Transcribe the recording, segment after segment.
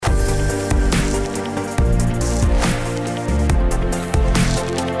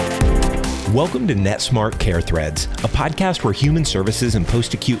Welcome to NetSmart Care Threads, a podcast where human services and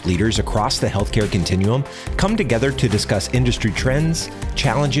post-acute leaders across the healthcare continuum come together to discuss industry trends,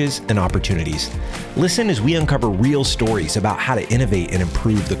 challenges, and opportunities. Listen as we uncover real stories about how to innovate and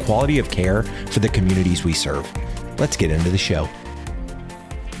improve the quality of care for the communities we serve. Let's get into the show.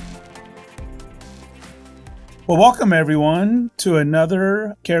 Well, welcome everyone to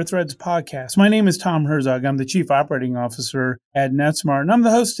another Care Threads podcast. My name is Tom Herzog. I'm the Chief Operating Officer at NetSmart, and I'm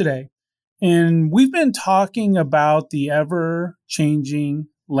the host today. And we've been talking about the ever-changing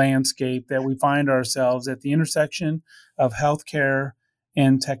landscape that we find ourselves at the intersection of healthcare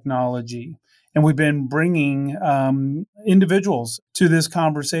and technology. And we've been bringing individuals to this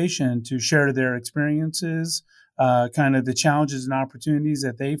conversation to share their experiences, kind of the challenges and opportunities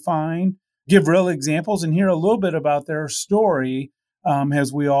that they find, give real examples, and hear a little bit about their story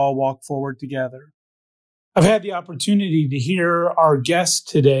as we all walk forward together. I've had the opportunity to hear our guests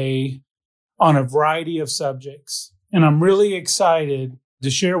today on a variety of subjects. And I'm really excited to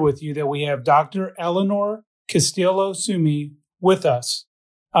share with you that we have Dr. Eleanor Castillo-Sumi with us,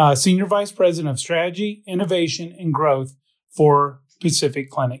 Senior Vice President of Strategy, Innovation, and Growth for Pacific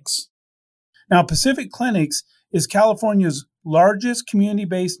Clinics. Now, Pacific Clinics is California's largest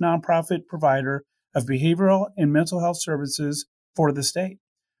community-based nonprofit provider of behavioral and mental health services for the state.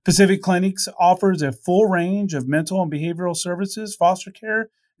 Pacific Clinics offers a full range of mental and behavioral services, foster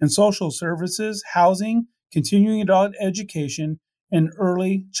care, and social services, housing, continuing adult education, and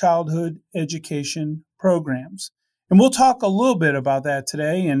early childhood education programs. And we'll talk a little bit about that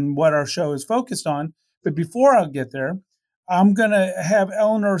today and what our show is focused on. But before I get there, I'm going to have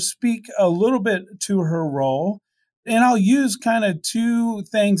Eleanor speak a little bit to her role. And I'll use kind of two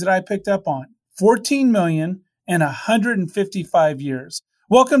things that I picked up on: 14 million and 155 years.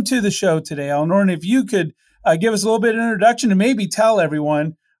 Welcome to the show today, Eleanor. And if you could give us a little bit of introduction and maybe tell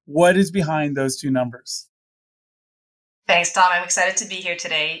everyone what is behind those two numbers. Thanks, Tom. I'm excited to be here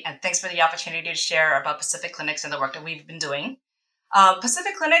today, and thanks for the opportunity to share about Pacific Clinics and the work that we've been doing.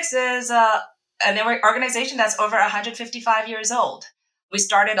 Pacific Clinics is an organization that's over 155 years old. We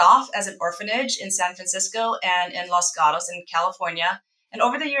started off as an orphanage in San Francisco and in Los Gatos in California, and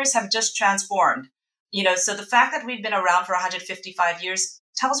over the years have just transformed. So the fact that we've been around for 155 years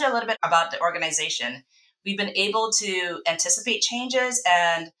tells you a little bit about the organization. We've been able to anticipate changes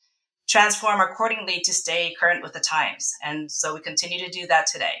and transform accordingly to stay current with the times. And so we continue to do that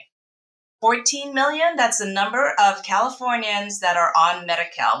today. 14 million, that's the number of Californians that are on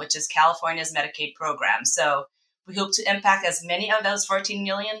Medi-Cal, which is California's Medicaid program. So we hope to impact as many of those 14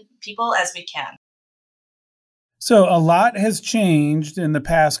 million people as we can. So a lot has changed in the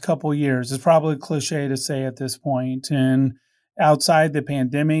past couple years. It's probably a cliche to say at this point. And outside the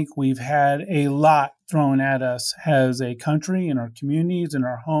pandemic, we've had a lot thrown at us as a country, in our communities, in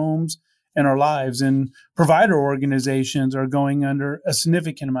our homes, and our lives. And provider organizations are going under a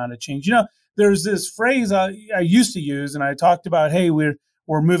significant amount of change. There's this phrase I used to use, and I talked about, hey, we're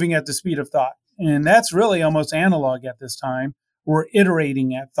moving at the speed of thought. And that's really almost analog at this time. We're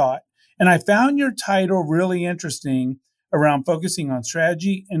iterating at thought. And I found your title really interesting around focusing on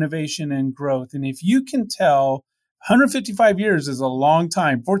strategy, innovation, and growth. And if you can tell, 155 years is a long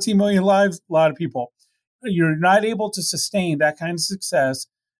time, 14 million lives, a lot of people. You're not able to sustain that kind of success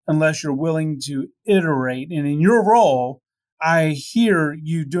unless you're willing to iterate. And in your role, I hear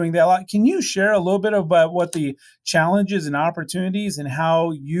you doing that a lot. Can you share a little bit about what the challenges and opportunities and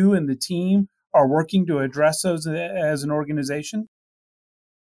how you and the team are working to address those as an organization?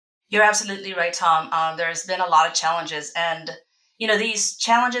 You're absolutely right, Tom. There's been a lot of challenges, and these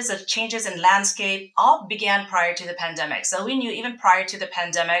challenges of changes in landscape all began prior to the pandemic. So we knew even prior to the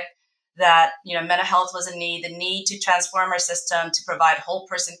pandemic that, mental health was a need. The need to transform our system, to provide whole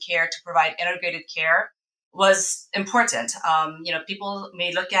person care, to provide integrated care was important. People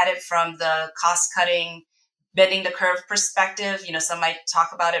may look at it from the cost cutting, bending the curve perspective. Some might talk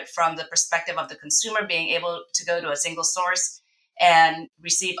about it from the perspective of the consumer being able to go to a single source and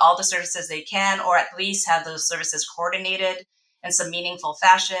receive all the services they can, or at least have those services coordinated in some meaningful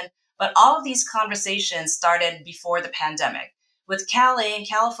fashion. But all of these conversations started before the pandemic. With CalAIM,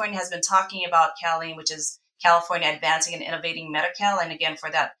 California has been talking about CalAIM, which is California Advancing and Innovating Medi-Cal. And again, for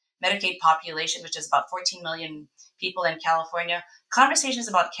that Medicaid population, which is about 14 million people in California, conversations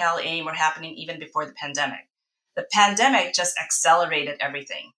about CalAIM were happening even before the pandemic. The pandemic just accelerated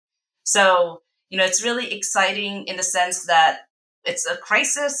everything. So, it's really exciting in the sense that it's a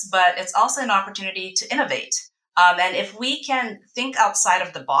crisis, but it's also an opportunity to innovate. And if we can think outside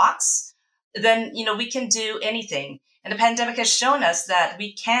of the box, then, we can do anything. And the pandemic has shown us that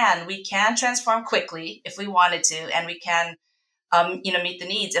we can transform quickly if we wanted to, and we can meet the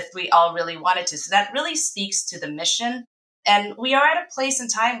needs if we all really wanted to. So that really speaks to the mission. And we are at a place in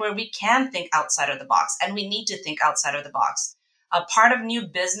time where we can think outside of the box, and we need to think outside of the box. A part of new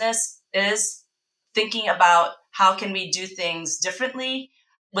business is thinking about how can we do things differently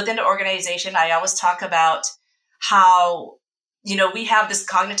within the organization. I always talk about how, we have this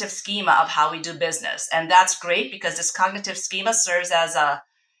cognitive schema of how we do business. And that's great because this cognitive schema serves as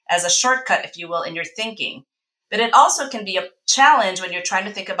a shortcut, if you will, in your thinking. But it also can be a challenge when you're trying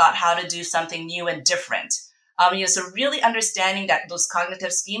to think about how to do something new and different. So really understanding that those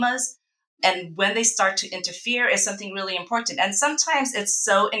cognitive schemas and when they start to interfere is something really important. And sometimes it's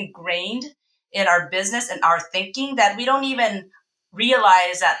so ingrained in our business and our thinking that we don't even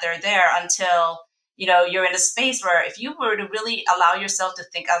realize that they're there until, you're in a space where if you were to really allow yourself to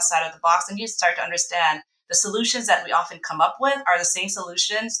think outside of the box, and you start to understand the solutions that we often come up with are the same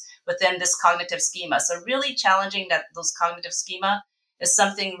solutions within this cognitive schema. So really challenging those cognitive schema is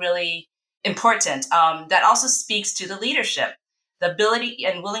something really important. That also speaks to the leadership. The ability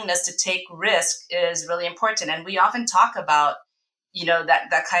and willingness to take risk is really important. And we often talk about,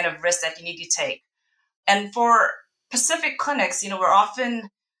 that kind of risk that you need to take. And for Pacific Clinics, we're often,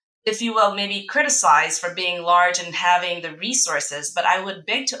 if you will, maybe criticized for being large and having the resources. But I would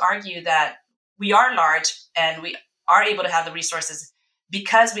beg to argue that we are large and we are able to have the resources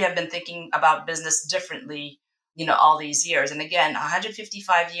because we have been thinking about business differently, all these years. And again,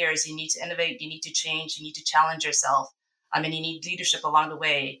 155 years, you need to innovate, you need to change, you need to challenge yourself. You need leadership along the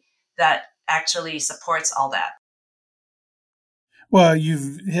way that actually supports all that. Well,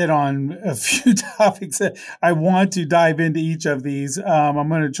 you've hit on a few topics that I want to dive into each of these. I'm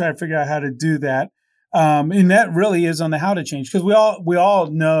going to try to figure out how to do that. And that really is on the how to change, because we all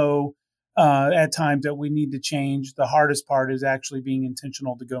know at times that we need to change. The hardest part is actually being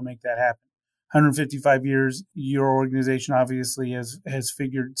intentional to go make that happen. 155 years, your organization obviously has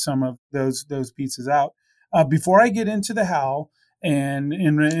figured some of those pieces out. Before I get into the how,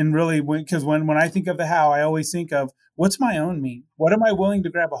 and really, because when I think of the how, I always think of what's my own mean? What am I willing to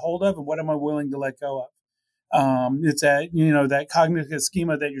grab a hold of, and what am I willing to let go of? It's that cognitive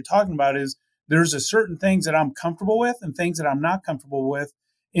schema that you're talking about is there's a certain things that I'm comfortable with and things that I'm not comfortable with,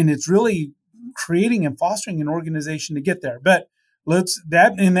 and it's really creating and fostering an organization to get there. But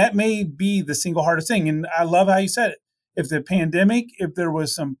that may be the single hardest thing. And I love how you said it. If there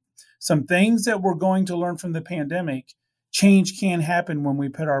was some things that we're going to learn from the pandemic, change can happen when we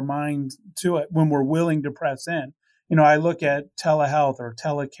put our mind to it, when we're willing to press in. I look at telehealth or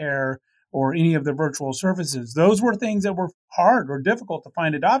telecare or any of the virtual services. Those were things that were hard or difficult to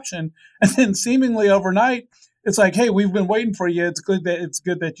find adoption. And then seemingly overnight, it's like, hey, we've been waiting for you. It's good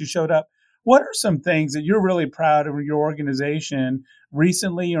that you showed up. What are some things that you're really proud of your organization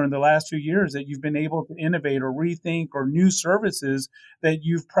recently or in the last few years that you've been able to innovate or rethink, or new services that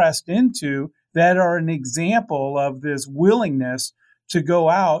you've pressed into that are an example of this willingness to go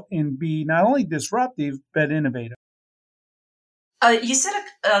out and be not only disruptive, but innovative? You said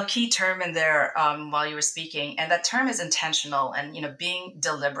a key term in there while you were speaking, and that term is intentional and, being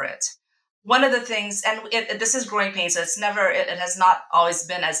deliberate. One of the things, and this is growing pain, so it has not always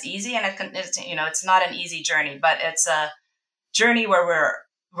been as easy, and it's not an easy journey, but it's a journey where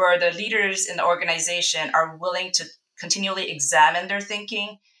the leaders in the organization are willing to continually examine their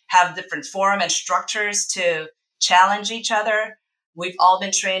thinking, have different forum and structures to challenge each other. We've all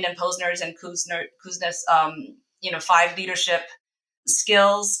been trained in Posner's and Kuznets, 5 leadership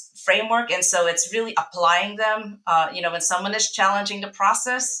skills framework. And so it's really applying them, when someone is challenging the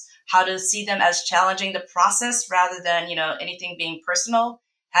process, how to see them as challenging the process rather than, anything being personal,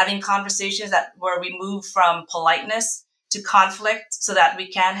 having conversations where we move from politeness to conflict so that we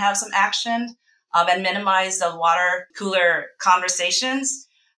can have some action, and minimize the water cooler conversations.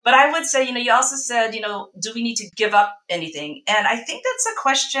 But I would say, you also said, do we need to give up anything? And I think that's a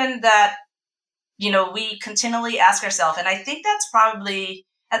question that, we continually ask ourselves. And I think that's probably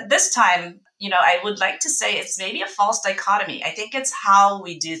at this time, I would like to say it's maybe a false dichotomy. I think it's how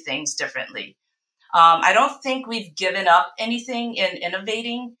we do things differently. I don't think we've given up anything in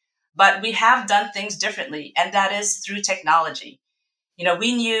innovating, but we have done things differently. And that is through technology.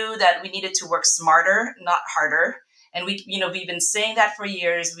 We knew that we needed to work smarter, not harder. And we've been saying that for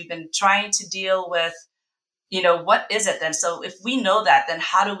years. We've been trying to deal with, what is it then? So if we know that, then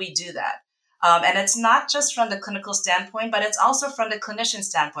how do we do that? And it's not just from the clinical standpoint, but it's also from the clinician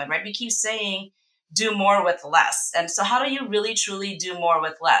standpoint, right? We keep saying, do more with less. And so how do you really, truly do more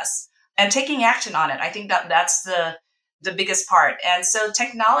with less? And taking action on it. I think that's the biggest part. And so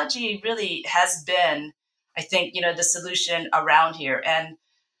technology really has been, I think, the solution around here. And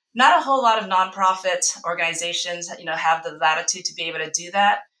Not a whole lot of nonprofit organizations, have the latitude to be able to do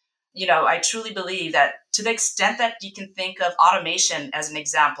that. I truly believe that to the extent that you can think of automation as an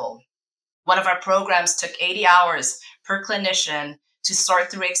example, one of our programs took 80 hours per clinician to sort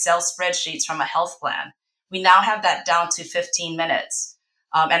through Excel spreadsheets from a health plan. We now have that down to 15 minutes.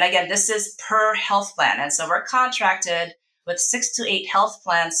 And again, this is per health plan. And so we're contracted with 6 to 8 health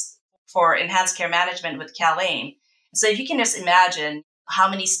plans for enhanced care management with CalAIM. So if you can just imagine how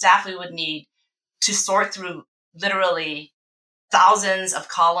many staff we would need to sort through literally thousands of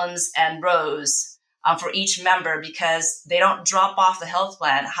columns and rows for each member, because they don't drop off the health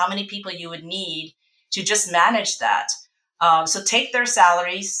plan, how many people you would need to just manage that. So take their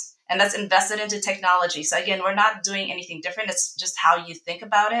salaries and let's invest it into technology. So again, we're not doing anything different. It's just how you think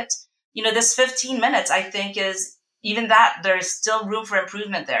about it. This 15 minutes, I think, is even that there's still room for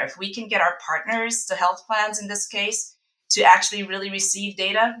improvement there. If we can get our partners, the health plans in this case, to actually really receive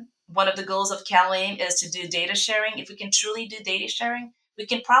data. One of the goals of CalAIM is to do data sharing. If we can truly do data sharing, we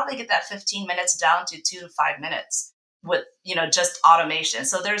can probably get that 15 minutes down to 2 to 5 minutes with, just automation.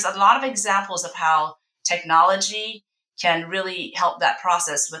 So there's a lot of examples of how technology can really help that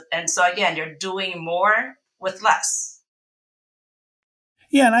process. And so again, you're doing more with less.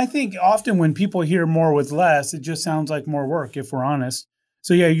 Yeah, and I think often when people hear more with less, it just sounds like more work, if we're honest.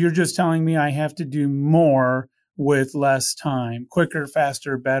 So yeah, you're just telling me I have to do more with less time, quicker,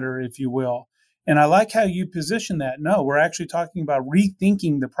 faster, better, if you will. And I like how you position that. No, we're actually talking about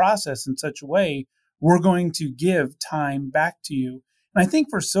rethinking the process in such a way we're going to give time back to you. And I think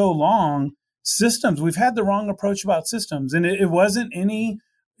for so long, systems, we've had the wrong approach about systems. And it wasn't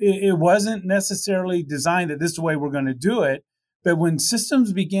necessarily designed that this is the way we're going to do it. But when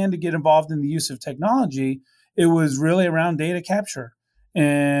systems began to get involved in the use of technology, it was really around data capture.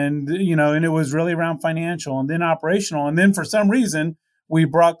 And it was really around financial and then operational. And then for some reason, we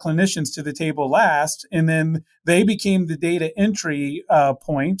brought clinicians to the table last, and then they became the data entry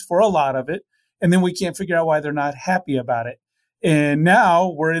point for a lot of it. And then we can't figure out why they're not happy about it. And now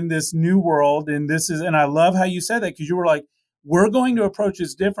we're in this new world. And I love how you said that, because you were like, we're going to approach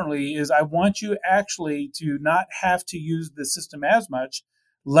this differently. Is I want you actually to not have to use the system as much,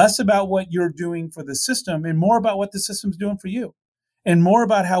 less about what you're doing for the system and more about what the system's doing for you, and more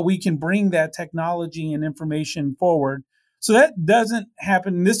about how we can bring that technology and information forward. So that doesn't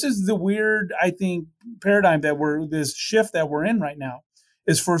happen. This is the weird, I think, paradigm this shift that we're in right now,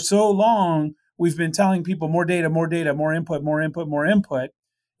 is for so long, we've been telling people more data, more input, more input, more input.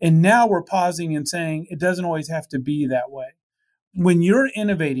 And now we're pausing and saying it doesn't always have to be that way. When you're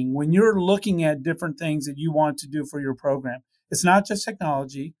innovating, when you're looking at different things that you want to do for your program, it's not just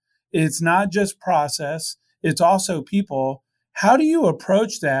technology, it's not just process, it's also people. How do you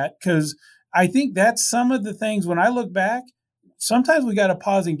approach that? Because I think that's some of the things, when I look back, sometimes we got to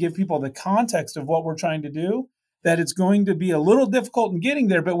pause and give people the context of what we're trying to do, that it's going to be a little difficult in getting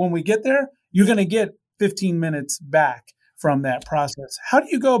there. But when we get there, you're going to get 15 minutes back from that process. How do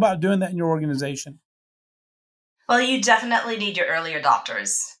you go about doing that in your organization? Well, you definitely need your early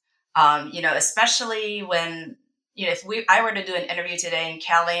adopters, especially when, if I were to do an interview today in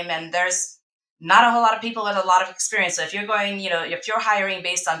CalAIM, and there's not a whole lot of people with a lot of experience. So if you're going, if you're hiring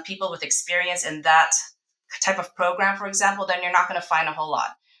based on people with experience in that type of program, for example, then you're not going to find a whole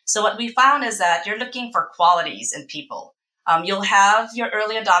lot. So what we found is that you're looking for qualities in people. You'll have your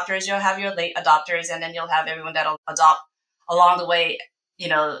early adopters, you'll have your late adopters, and then you'll have everyone that'll adopt along the way,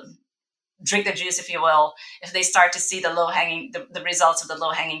 drink the juice, if you will, if they start to see the results of the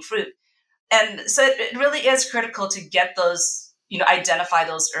low-hanging fruit. And so it really is critical to get those, identify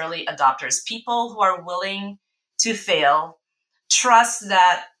those early adopters, people who are willing to fail, trust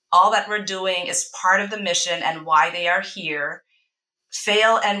that all that we're doing is part of the mission and why they are here,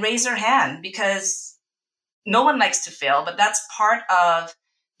 fail and raise their hand, because no one likes to fail, but that's part of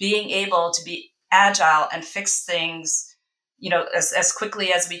being able to be agile and fix things as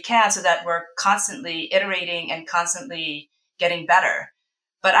quickly as we can, so that we're constantly iterating and constantly getting better.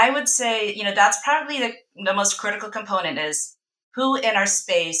 But I would say, that's probably the most critical component, is who in our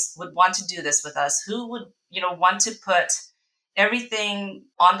space would want to do this with us? Who would, want to put everything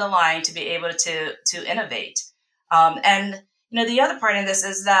on the line to be able to innovate? And the other part of this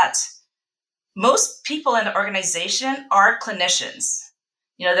is that most people in the organization are clinicians.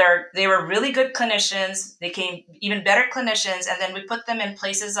 They were really good clinicians. They became even better clinicians. And then we put them in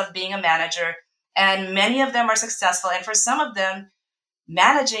places of being a manager. And many of them are successful. And for some of them,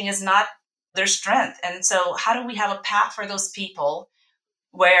 managing is not their strength. And so how do we have a path for those people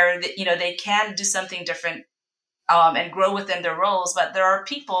where, they can do something different and grow within their roles? But there are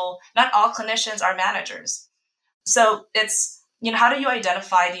people, not all clinicians are managers. So it's how do you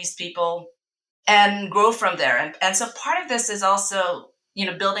identify these people and grow from there? And so part of this is also,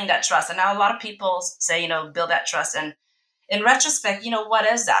 building that trust. And now a lot of people say, build that trust. And in retrospect, what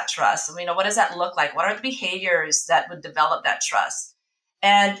is that trust? What does that look like? What are the behaviors that would develop that trust?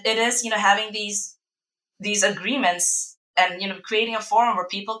 And it is, having these agreements and, creating a forum where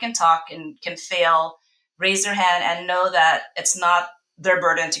people can talk and can fail, raise their hand, and know that it's not their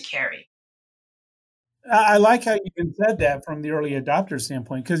burden to carry. I like how you even said that from the early adopter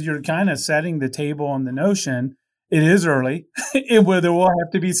standpoint, because you're kind of setting the table on the notion it is early, where there will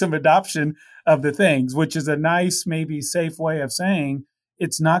have to be some adoption of the things, which is a nice, maybe safe way of saying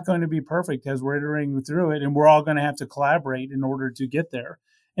it's not going to be perfect as we're iterating through it. And we're all going to have to collaborate in order to get there.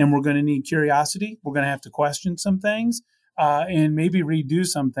 And we're going to need curiosity. We're going to have to question some things and maybe redo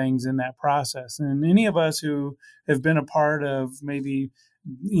some things in that process. And any of us who have been a part of maybe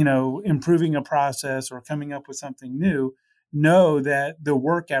improving a process or coming up with something new, know that the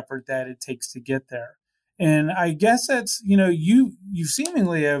work effort that it takes to get there. And I guess that's, you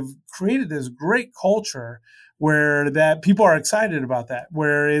seemingly have created this great culture where that people are excited about that,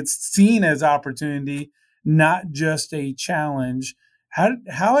 where it's seen as opportunity, not just a challenge. How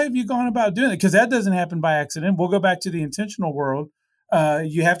have you gone about doing it? Because that doesn't happen by accident. We'll go back to the intentional world.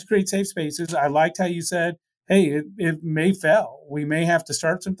 You have to create safe spaces. I liked how you said, hey, it may fail. We may have to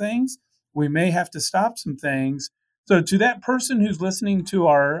start some things. We may have to stop some things. So to that person who's listening to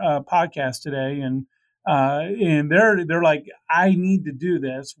our podcast today and they're like, I need to do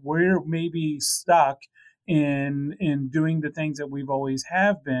this. We're maybe stuck in doing the things that we've always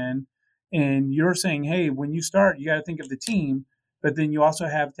have been. And you're saying, hey, when you start, you got to think of the team, but then you also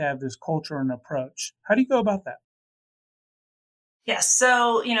have to have this culture and approach. How do you go about that? Yes.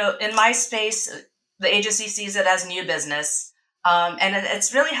 So, in my space, the agency sees it as new business. And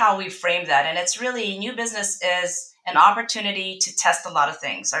it's really how we frame that. And it's really new business is an opportunity to test a lot of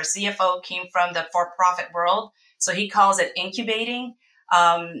things. Our CFO came from the for-profit world, so he calls it incubating.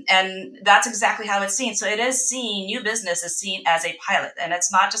 And that's exactly how it's seen. So it is seen, new business is seen as a pilot. And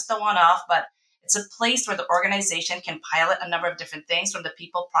it's not just a one-off, but it's a place where the organization can pilot a number of different things from the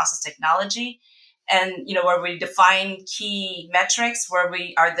people, process, technology. And, where we define key metrics, where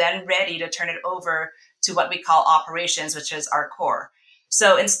we are then ready to turn it over to what we call operations, which is our core.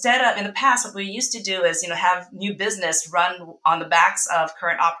 So instead of in the past, what we used to do is, have new business run on the backs of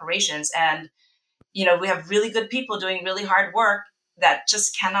current operations. And, we have really good people doing really hard work that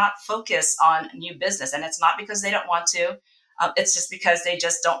just cannot focus on new business. And it's not because they don't want to. It's just because they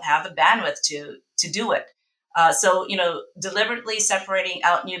just don't have the bandwidth to do it. So, deliberately separating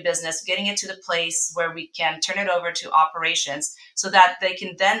out new business, getting it to the place where we can turn it over to operations so that they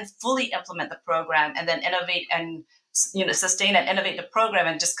can then fully implement the program and then innovate and, sustain and innovate the program,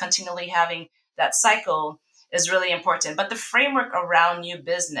 and just continually having that cycle is really important. But the framework around new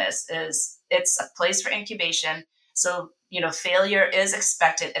business is it's a place for incubation. So, failure is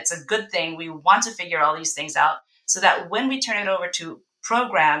expected. It's a good thing. We want to figure all these things out so that when we turn it over to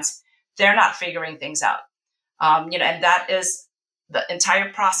programs, they're not figuring things out. And that is the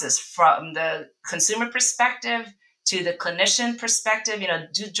entire process from the consumer perspective to the clinician perspective.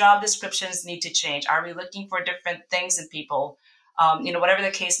 Do job descriptions need to change? Are we looking for different things in people? Whatever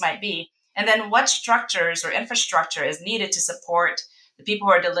the case might be. And then what structures or infrastructure is needed to support the people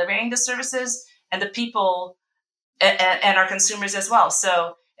who are delivering the services and the people and our consumers as well.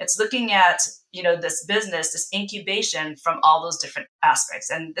 So it's looking at, this business, this incubation from all those different aspects.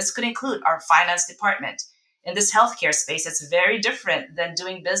 And this could include our finance department. In this healthcare space, it's very different than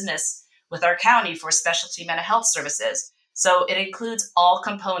doing business with our county for specialty mental health services. So it includes all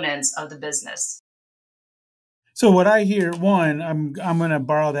components of the business. So what I hear, one, I'm going to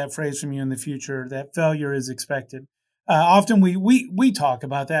borrow that phrase from you in the future, that failure is expected. Often we talk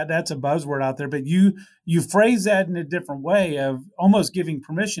about that. That's a buzzword out there, but you phrase that in a different way of almost giving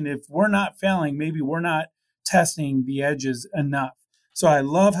permission. If we're not failing, maybe we're not testing the edges enough. So I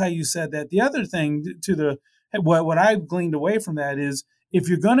love how you said that. The other thing what I've gleaned away from that is if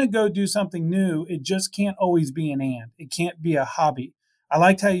you're going to go do something new, it just can't always be an and. It can't be a hobby. I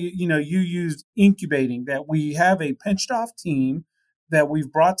liked how you used incubating, that we have a pinched off team that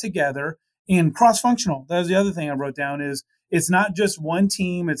we've brought together and cross-functional. That was the other thing I wrote down is it's not just one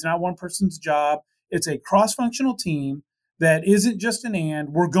team. It's not one person's job. It's a cross-functional team that isn't just an and.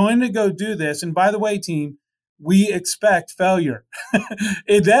 We're going to go do this. And by the way, team, we expect failure.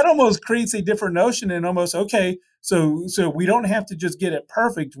 That almost creates a different notion and almost, okay, so we don't have to just get it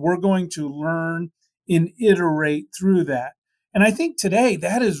perfect. We're going to learn and iterate through that. And I think today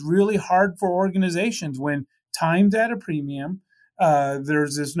that is really hard for organizations when time's at a premium.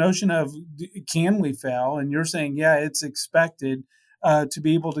 there's this notion of can we fail? And you're saying, yeah, it's expected to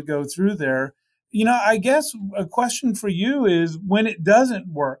be able to go through there. I guess a question for you is when it doesn't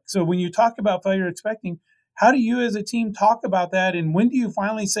work. So when you talk about failure expecting, how do you as a team talk about that? And when do you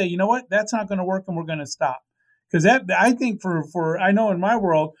finally say, you know what, that's not going to work and we're going to stop? Because that, I think for I know in my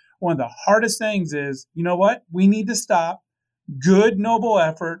world, one of the hardest things is, you know what, we need to stop. Good, noble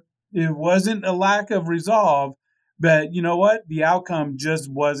effort. It wasn't a lack of resolve, but you know what, the outcome just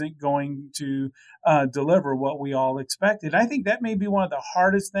wasn't going to deliver what we all expected. I think that may be one of the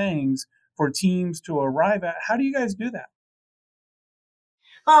hardest things for teams to arrive at. How do you guys do that?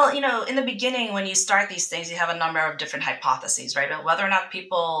 Well, in the beginning, when you start these things, you have a number of different hypotheses, right? But whether or not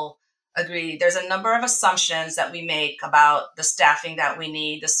people agree, there's a number of assumptions that we make about the staffing that we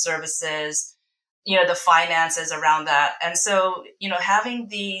need, the services, the finances around that. And so, having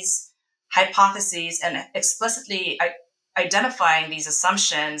these hypotheses and explicitly identifying these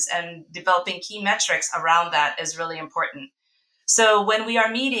assumptions and developing key metrics around that is really important. So when we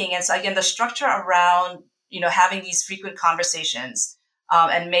are meeting, and so again, the structure around, having these frequent conversations,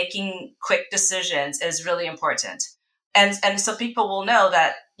 and making quick decisions is really important. And so people will know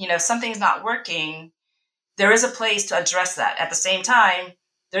that, if something's not working, there is a place to address that. At the same time,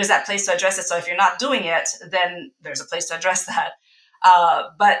 there's that place to address it. So if you're not doing it, then there's a place to address that.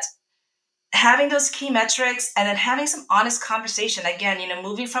 But having those key metrics and then having some honest conversation, again,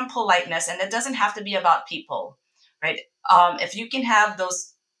 moving from politeness, and it doesn't have to be about people, right? If you can have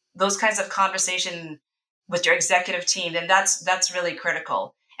those kinds of conversation with your executive team, then that's really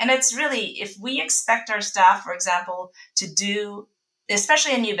critical. And it's really, if we expect our staff, for example, to do,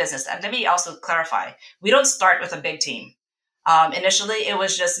 especially in new business, and let me also clarify, we don't start with a big team. Initially, it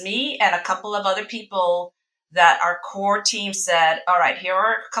was just me and a couple of other people that our core team said, all right, here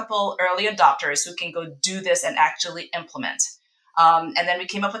are a couple early adopters who can go do this and actually implement. And then we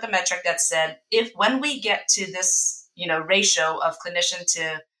came up with a metric that said, when we get to this, ratio of clinician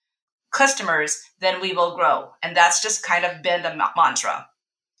to customers, then we will grow. And that's just kind of been the mantra.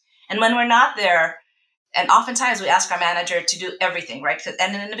 And when we're not there, and oftentimes we ask our manager to do everything, right?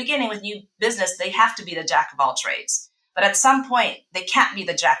 And in the beginning with new business, they have to be the jack of all trades. But at some point, they can't be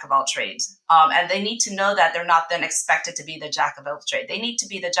the jack of all trades. And they need to know that they're not then expected to be the jack of all trade. They need to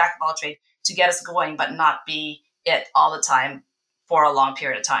be the jack of all trade to get us going, but not be it all the time for a long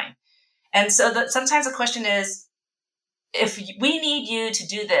period of time. And so sometimes the question is, if we need you to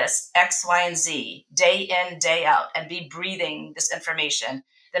do this X, Y, and Z day in, day out, and be breathing this information,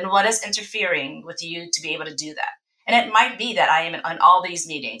 then what is interfering with you to be able to do that? And it might be that I am on all these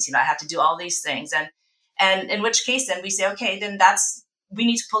meetings, I have to do all these things. And in which case then we say, okay, then we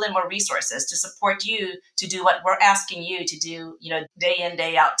need to pull in more resources to support you to do what we're asking you to do, day in,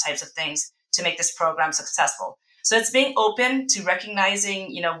 day out types of things to make this program successful. So it's being open to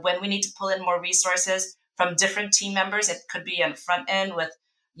recognizing, when we need to pull in more resources from different team members. It could be on the front end with,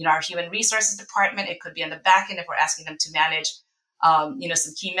 our human resources department. It could be on the back end if we're asking them to manage,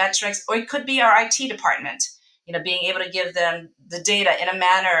 some key metrics, or it could be our IT department, being able to give them the data in a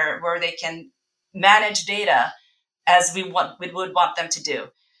manner where they can manage data as we would want them to do.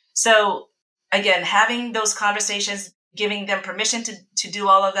 So again, having those conversations, giving them permission to do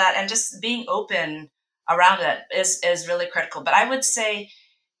all of that, and just being open around it is really critical. But I would say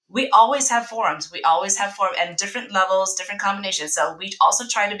we always have forums. And different levels, different combinations. So we also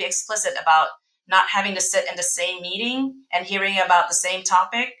try to be explicit about not having to sit in the same meeting and hearing about the same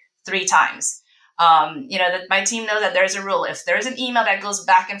topic 3 times. That my team know that there's a rule. If there's an email that goes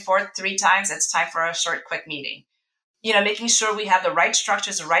back and forth 3 times, it's time for a short, quick meeting. Making sure we have the right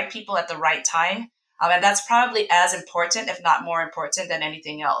structures, the right people at the right time. And that's probably as important, if not more important than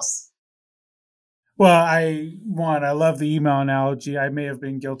anything else. Well, I love the email analogy. I may have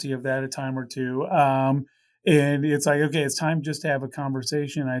been guilty of that a time or two. And it's like, okay, it's time just to have a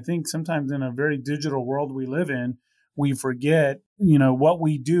conversation. I think sometimes in a very digital world we live in, we forget, what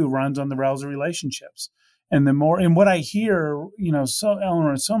we do runs on the rails of relationships. And what I hear, so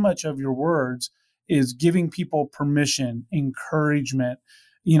Eleanor, so much of your words is giving people permission, encouragement,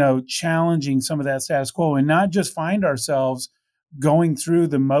 challenging some of that status quo, and not just find ourselves going through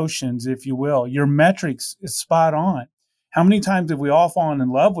the motions, if you will. Your metrics is spot on. How many times have we all fallen in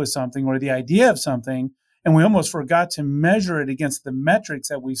love with something or the idea of something, and we almost forgot to measure it against the metrics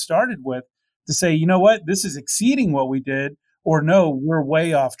that we started with to say, you know what, this is exceeding what we did, or no, we're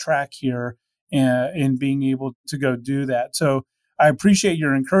way off track here in being able to go do that. So I appreciate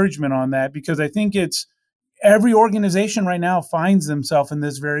your encouragement on that, because I think it's every organization right now finds themselves in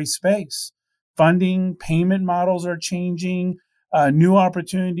this very space. Funding, payment models are changing. new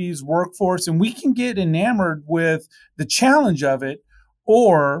opportunities, workforce, and we can get enamored with the challenge of it.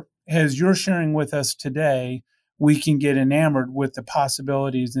 Or, as you're sharing with us today, we can get enamored with the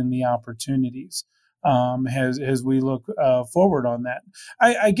possibilities and the opportunities as we look forward on that.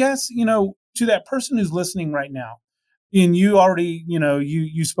 I guess, to that person who's listening right now, and you already,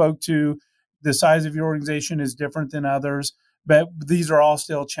 you spoke to the size of your organization is different than others, but these are all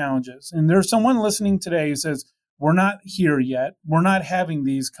still challenges. And there's someone listening today who says, we're not here yet. We're not having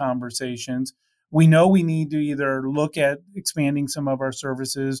these conversations. We know we need to either look at expanding some of our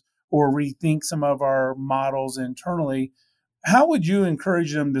services or rethink some of our models internally. How would you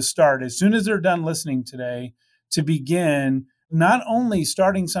encourage them to start as soon as they're done listening today to begin not only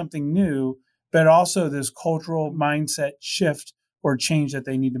starting something new, but also this cultural mindset shift or change that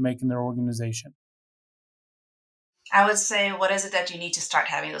they need to make in their organization? I would say, what is it that you need to start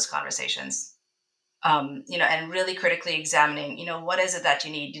having those conversations? And really critically examining, what is it that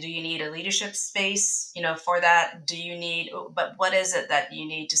you need? Do you need a leadership space, for that? But what is it that you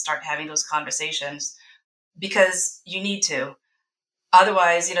need to start having those conversations? Because you need to.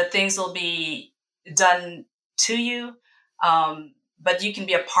 Otherwise, things will be done to you, but you can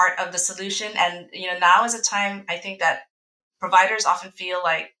be a part of the solution. And, now is a time, I think, that providers often feel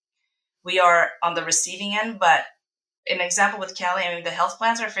like we are on the receiving end. But an example with Cali, the health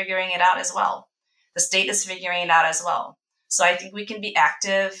plans are figuring it out as well. The state is figuring it out as well. So I think we can be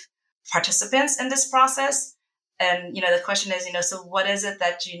active participants in this process. And, the question is, so what is it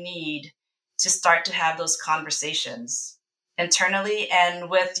that you need to start to have those conversations internally and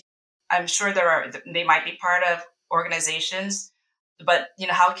I'm sure they might be part of organizations, but,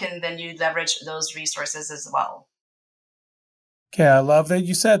 how can then you leverage those resources as well? Okay, I love that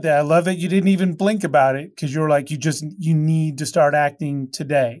you said that. I love that you didn't even blink about it because you're like, you need to start acting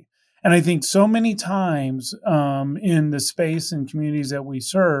today. And I think so many times in the space and communities that we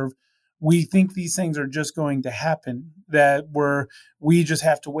serve, we think these things are just going to happen, that we just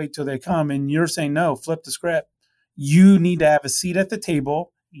have to wait till they come. And you're saying, no, flip the script. You need to have a seat at the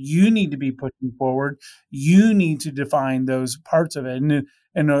table. You need to be pushing forward. You need to define those parts of it. And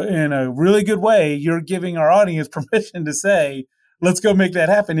in a really good way, you're giving our audience permission to say, let's go make that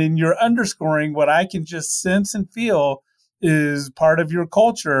happen. And you're underscoring what I can just sense and feel is part of your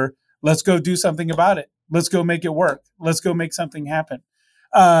culture. Let's go do something about it. Let's go make it work. Let's go make something happen.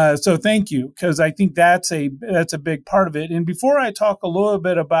 So thank you, because I think that's a big part of it. And before I talk a little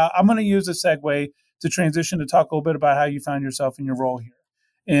bit about, I'm going to use a segue to transition to talk a little bit about how you found yourself in your role here.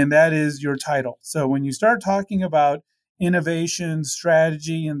 And that is your title. So when you start talking about innovation,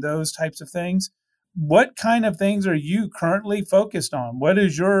 strategy, and those types of things, what kind of things are you currently focused on? What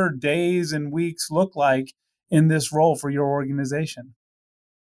does your days and weeks look like in this role for your organization?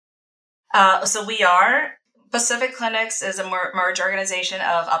 So we are Pacific Clinics is a merged organization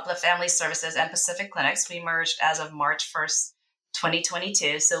of Uplift Family Services and Pacific Clinics. We merged as of March 1st,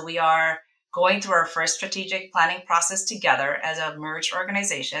 2022. So we are going through our first strategic planning process together as a merged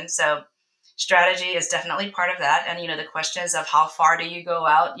organization. So strategy is definitely part of that. And, the questions of how far do you go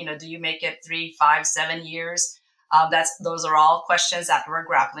out? Do you make it 3, 5, 7 years? Those are all questions that we're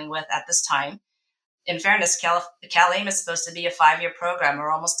grappling with at this time. In fairness, CalAIM is supposed to be a 5-year program.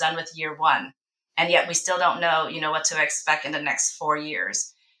 We're almost done with year 1. And yet we still don't know, what to expect in the next 4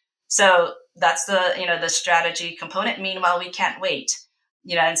 years. So that's the strategy component. Meanwhile, we can't wait,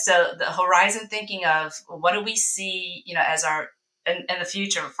 and so the horizon thinking of what do we see, as in the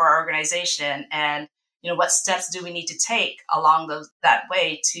future for our organization, and, what steps do we need to take along that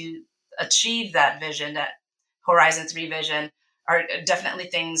way to achieve that vision, that Horizon 3 vision, are definitely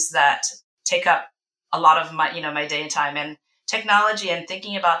things that take up a lot of my day and time. And technology and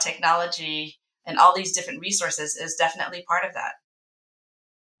thinking about technology and all these different resources is definitely part of that.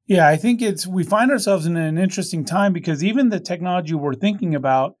 Yeah, I think we find ourselves in an interesting time because even the technology we're thinking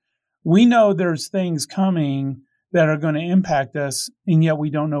about, we know there's things coming that are going to impact us, and yet we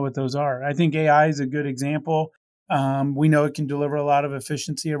don't know what those are. I think AI is a good example. We know it can deliver a lot of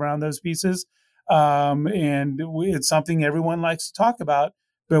efficiency around those pieces. It's something everyone likes to talk about,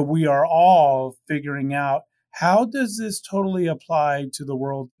 but we are all figuring out how does this totally apply to the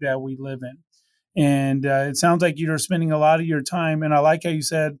world that we live in? And it sounds like you're spending a lot of your time. And I like how you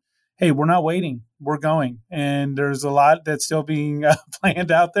said, hey, we're not waiting, we're going. And there's a lot that's still being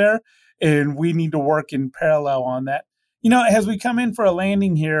planned out there. And we need to work in parallel on that. As we come in for a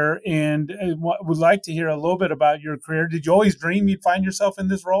landing here, and would like to hear a little bit about your career. Did you always dream you'd find yourself in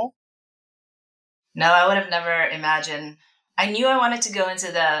this role? No, I would have never imagined. I knew I wanted to go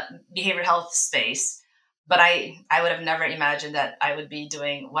into the behavioral health space, but I would have never imagined that I would be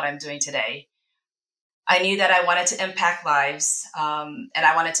doing what I'm doing today. I knew that I wanted to impact lives, and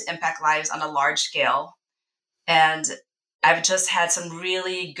I wanted to impact lives on a large scale. And I've just had some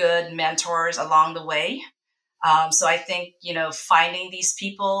really good mentors along the way. So I think, finding these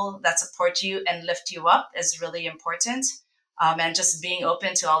people that support you and lift you up is really important. And just being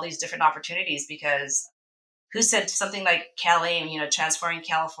open to all these different opportunities, because who said something like Calium, transforming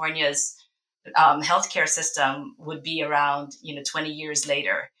California's healthcare system would be around, 20 years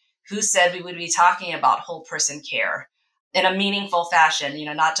later? Who said we would be talking about whole person care in a meaningful fashion,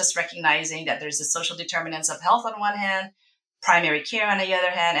 not just recognizing that there's the social determinants of health on one hand, primary care on the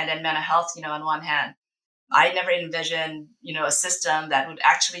other hand, and then mental health, on one hand. I never envisioned, a system that would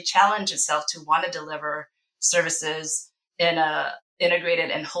actually challenge itself to want to deliver services in a integrated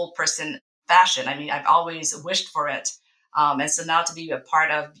and whole person fashion. I mean, I've always wished for it. And so now to be a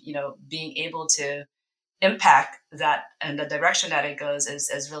part of, being able to impact that and the direction that it goes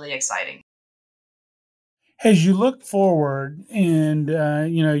is really exciting. As you look forward and,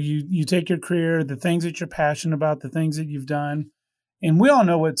 you take your career, the things that you're passionate about, the things that you've done, and we all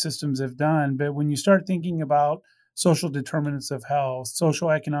know what systems have done, but when you start thinking about social determinants of health,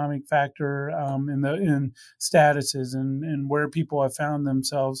 social economic factor in statuses and where people have found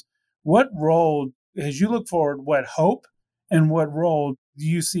themselves, what role, as you look forward, what hope and what role do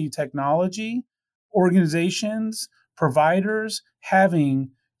you see technology, organizations, providers having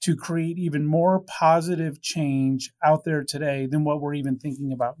to create even more positive change out there today than what we're even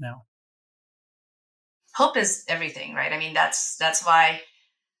thinking about now? Hope is everything, right? I mean, that's why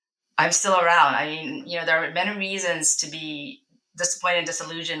I'm still around. I mean, there are many reasons to be disappointed and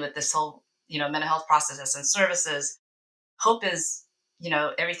disillusioned with this whole, mental health processes and services. Hope is,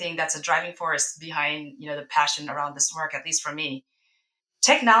 everything that's a driving force behind, the passion around this work, at least for me.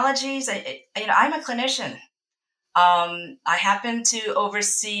 Technologies, I'm a clinician. I happen to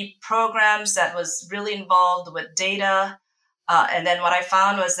oversee programs that was really involved with data. And then what I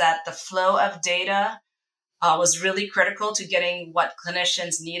found was that the flow of data was really critical to getting what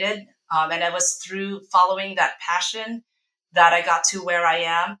clinicians needed. And it was through following that passion that I got to where I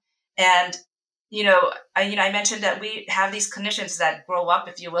am. And, I mentioned that we have these clinicians that grow up,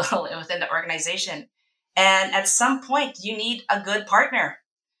 if you will, within the organization. And at some point, you need a good partner.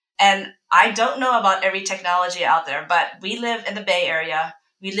 And I don't know about every technology out there, but we live in the Bay Area.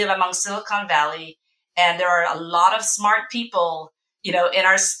 We live among Silicon Valley, and there are a lot of smart people, in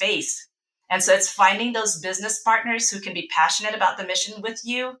our space. And so it's finding those business partners who can be passionate about the mission with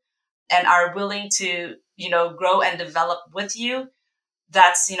you and are willing to, grow and develop with you.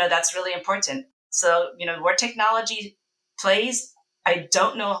 That's really important. So, where technology plays, I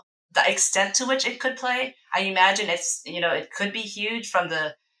don't know the extent to which it could play. I imagine it could be huge from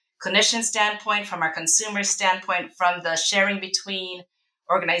the clinician standpoint, from our consumer standpoint, from the sharing between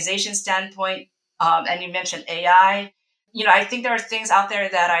organization standpoint. And you mentioned AI. I think there are things out there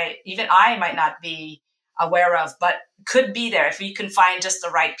that I might not be aware of, but could be there if we can find just the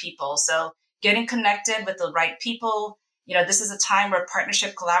right people. So getting connected with the right people, this is a time where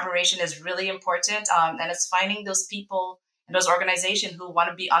partnership collaboration is really important. And it's finding those people and those organizations who want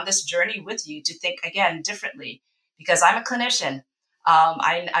to be on this journey with you to think again differently. Because I'm a clinician.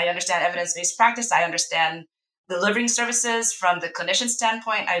 I understand evidence-based practice. I understand delivering services from the clinician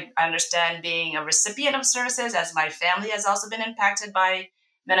standpoint. I understand being a recipient of services, as my family has also been impacted by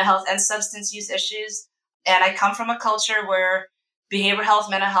mental health and substance use issues. And I come from a culture where behavioral health,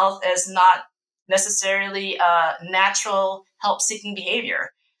 mental health is not necessarily a natural help-seeking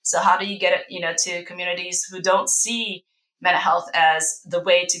behavior. So how do you get it, to communities who don't see mental health as the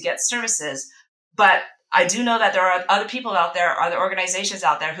way to get services? But I do know that there are other people out there, other organizations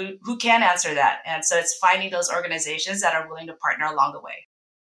out there who can answer that. And so it's finding those organizations that are willing to partner along the way.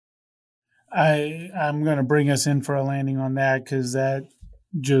 I'm going to bring us in for a landing on that because that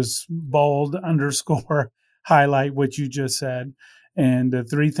just bold underscore highlight what you just said. And the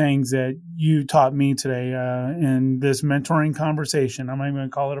three things that you taught me today in this mentoring conversation, I'm not even going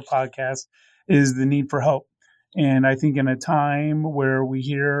to call it a podcast, is the need for hope. And I think in a time where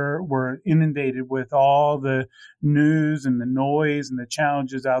we're inundated with all the news and the noise and the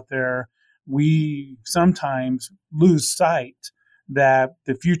challenges out there, we sometimes lose sight that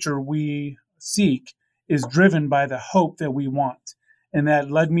the future we seek is driven by the hope that we want. And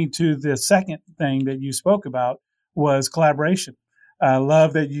that led me to the second thing that you spoke about was collaboration. I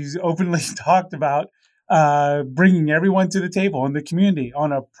love that you openly talked about bringing everyone to the table in the community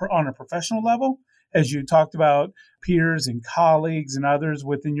on a professional level, as you talked about peers and colleagues and others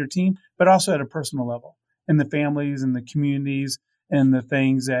within your team, but also at a personal level in the families and the communities and the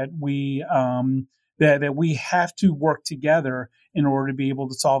things that that we have to work together in order to be able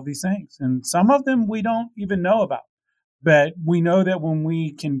to solve these things. And some of them we don't even know about. But we know that when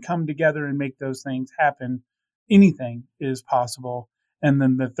we can come together and make those things happen, anything is possible. And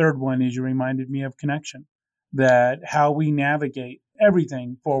then the third one is you reminded me of connection, that how we navigate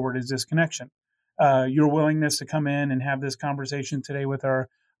everything forward is this connection. Your willingness to come in and have this conversation today with our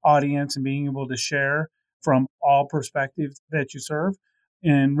audience and being able to share from all perspectives that you serve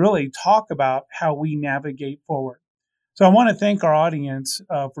and really talk about how we navigate forward. So I want to thank our audience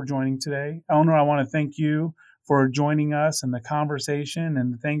for joining today. Eleanor, I want to thank you for joining us in the conversation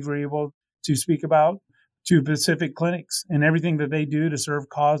and the things we're able to speak about to Pacific Clinics and everything that they do to serve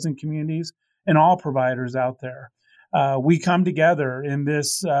cause and communities and all providers out there. We come together in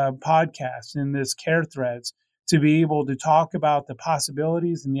this podcast, in this Care Threads, to be able to talk about the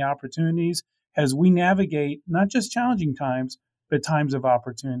possibilities and the opportunities as we navigate not just challenging times, but times of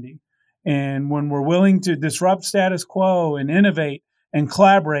opportunity. And when we're willing to disrupt status quo and innovate and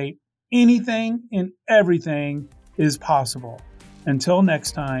collaborate, anything and everything is possible. Until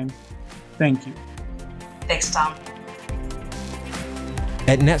next time, thank you. Thanks, Tom.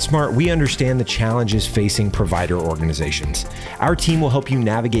 At NetSmart, we understand the challenges facing provider organizations. Our team will help you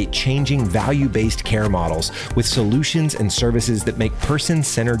navigate changing value-based care models with solutions and services that make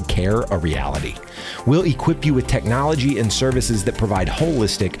person-centered care a reality. We'll equip you with technology and services that provide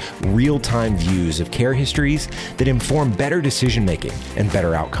holistic, real-time views of care histories that inform better decision-making and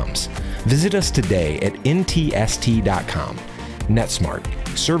better outcomes. Visit us today at ntst.com.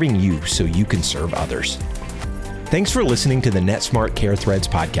 NetSmart, serving you so you can serve others. Thanks for listening to the NetSmart Care Threads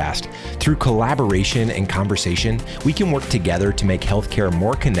podcast. Through collaboration and conversation, we can work together to make healthcare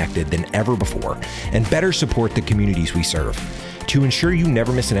more connected than ever before and better support the communities we serve. To ensure you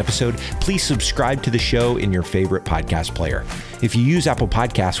never miss an episode, please subscribe to the show in your favorite podcast player. If you use Apple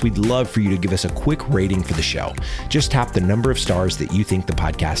Podcasts, we'd love for you to give us a quick rating for the show. Just tap the number of stars that you think the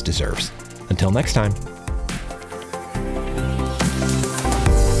podcast deserves. Until next time.